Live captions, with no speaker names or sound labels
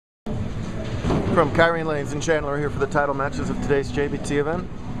From Kyrene Lanes and Chandler here for the title matches of today's JBT event.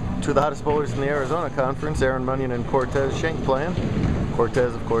 Two of the hottest bowlers in the Arizona Conference, Munyon and Cortez Schenck playing.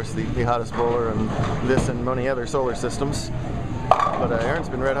 Cortez, of course, the hottest bowler in this and many other solar systems. But Aaron's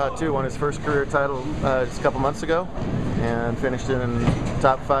been red hot too. Won his first career title just a couple months ago and finished in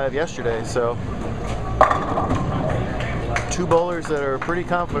top 5 yesterday. So two bowlers that are pretty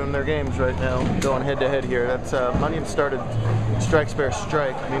confident in their games right now, going head to head here. That's Munyon started strike, spare,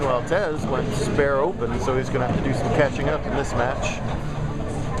 strike. Meanwhile, Tez went spare open, so he's going to have to do some catching up in this match,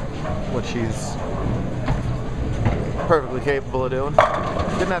 which he's perfectly capable of doing.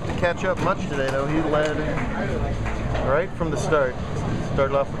 Didn't have to catch up much today, though. He led right from the start.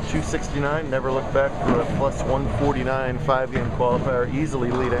 Started off with 269, never looked back for a plus 149 5-game qualifier, easily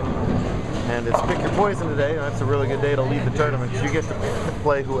leading. And it's pick your poison today, and that's a really good day to lead the tournament. You get to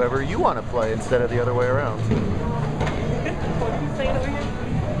play whoever you want to play instead of the other way around.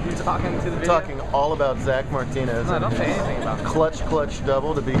 Talking to the video? Talking all about Zach Martinez. No, don't say anything about it. Clutch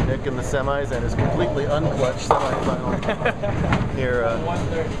double to beat Nick in the semis, and his completely unclutched semifinal here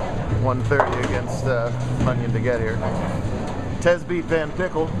 130 against Munyon to get here. Tez beat Van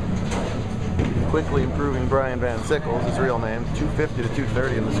Pickle, quickly improving Brian Van Sickles, his real name, 250 to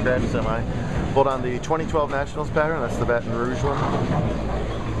 230 in the scratch semi. Pulled on the 2012 Nationals pattern, that's the Baton Rouge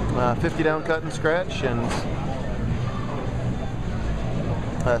one. 50 down cut and scratch, and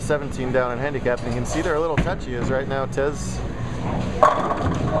 17 down in handicap, and you can see they're a little touchy as right now Tez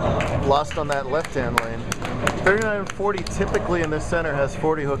lost on that left-hand lane. 39 and 40 typically in this center has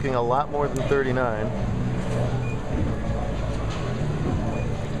 40 hooking a lot more than 39.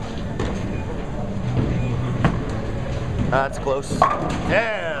 That's close.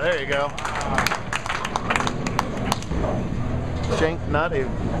 Yeah, there you go. Schenck, not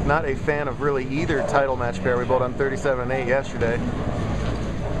a fan of really either title match pair. We bowled on 37 and 8 yesterday.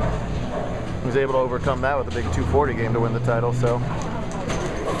 He was able to overcome that with a big 240 game to win the title, so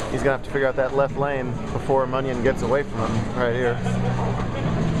he's gonna have to figure out that left lane before Munyon gets away from him right here.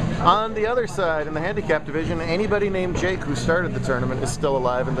 On the other side, in the handicap division, anybody named Jake who started the tournament is still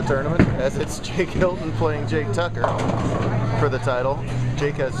alive in the tournament, as it's Jake Hilton playing Jake Tucker for the title.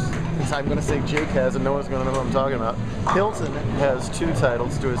 Jake has, I'm going to say Jake has, and no one's going to know what I'm talking about. Hilton has 2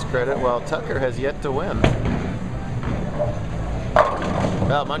 titles to his credit, while Tucker has yet to win.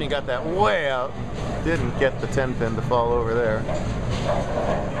 Well, Munyon got that way out. Didn't get the 10-pin to fall over there.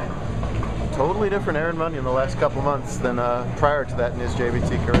 Totally different Aaron Munyon the last couple months than prior to that in his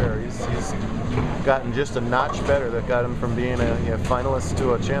JBT career. He's gotten just a notch better that got him from being a finalist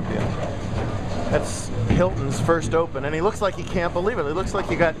to a champion. That's Hilton's first open, and he looks like he can't believe it. It looks like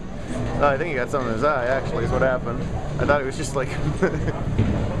he got, I think he got something in his eye, actually, is what happened. I thought it was just like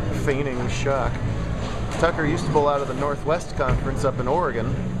feigning shock. Tucker used to bowl out of the Northwest Conference up in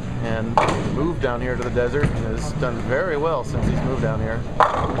Oregon and moved down here to the desert and has done very well since he's moved down here.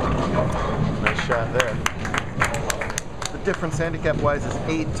 Nice shot there. The difference handicap-wise is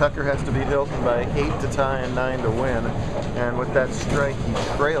 8. Tucker has to beat Hilton by 8 to tie and 9 to win. And with that strike, he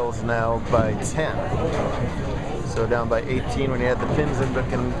trails now by 10. So down by 18 when he had the pins in, but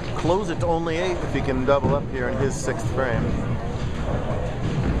can close it to only 8 if he can double up here in his 6th frame.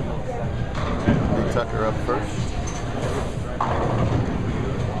 Tucker up first.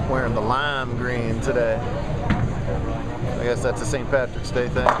 Wearing the lime green today. I guess that's a St. Patrick's Day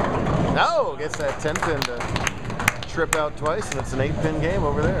thing. No! Gets that 10-pin to trip out twice, and it's an 8-pin game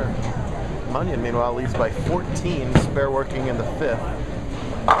over there. Munyon, meanwhile, leads by 14, spare working in the 5th.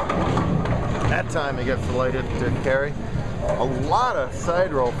 That time he gets the light hit to carry. A lot of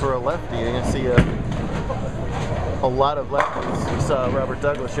side roll for a lefty. You can see a lot of lefties. We saw Robert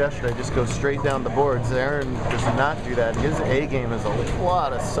Douglas yesterday just go straight down the boards. Aaron does not do that. His A game is a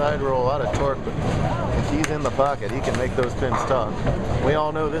lot of side roll, a lot of torque, but if he's in the pocket, he can make those pins talk. We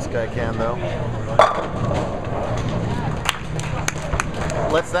all know this guy can, though.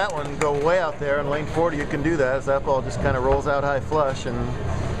 Lets that one go way out there. In lane 40, you can do that, as that ball just kind of rolls out high flush and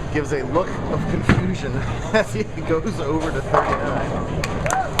gives a look of confusion as he goes over to 39.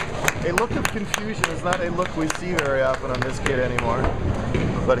 A look of confusion is not a look we see very often on this kid anymore,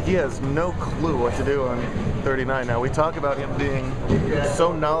 but he has no clue what to do on 39 now. We talk about him being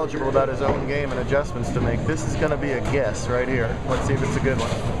so knowledgeable about his own game and adjustments to make. This is going to be a guess right here. Let's see if it's a good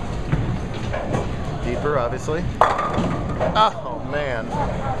one. Deeper, obviously. Oh, man.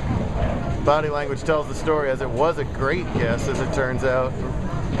 Body language tells the story, as it was a great guess, as it turns out.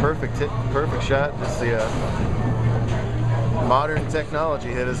 Perfect hit, perfect shot. Just the modern technology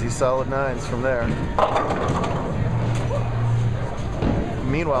hit as he solid 9s from there.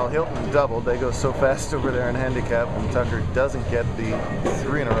 Meanwhile, Hilton doubled. They go so fast over there in handicap, and Tucker doesn't get the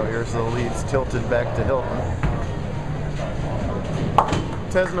 3 in a row here, so the lead's tilted back to Hilton.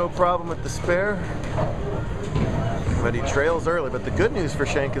 Cortez no problem with the spare, but he trails early. But the good news for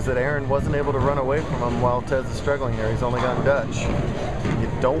Schenck is that Aaron wasn't able to run away from him while Tez is struggling here. He's only gone Dutch.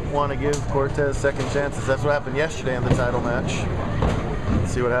 You don't want to give Cortez second chances. That's what happened yesterday in the title match.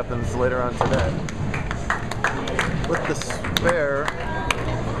 Let's see what happens later on today. With the spare,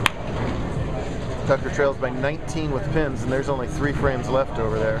 Tucker trails by 19 with pins, and there's only 3 frames left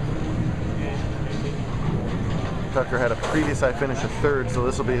over there. Tucker had a previous high finish of 3rd, so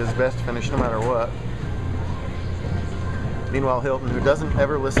this will be his best finish no matter what. Meanwhile, Hilton, who doesn't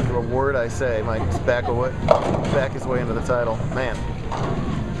ever listen to a word I say, might back his way into the title. Man,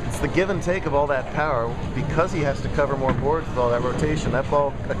 it's the give and take of all that power. Because he has to cover more boards with all that rotation, that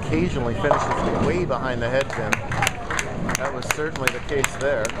ball occasionally finishes way behind the head pin. That was certainly the case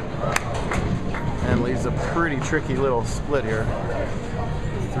there. And leaves a pretty tricky little split here.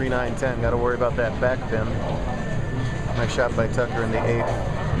 3-9-10, got to worry about that back pin. Nice shot by Tucker in the 8th.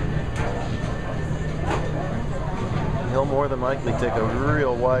 He'll more than likely take a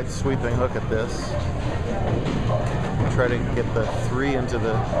real wide sweeping hook at this. Try to get the 3 into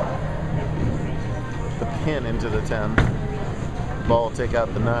the pin into the 10. Ball will take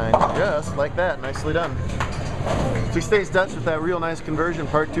out the 9. Just like that. Nicely done. If he stays Dutch with that real nice conversion,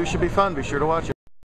 part 2 should be fun. Be sure to watch it.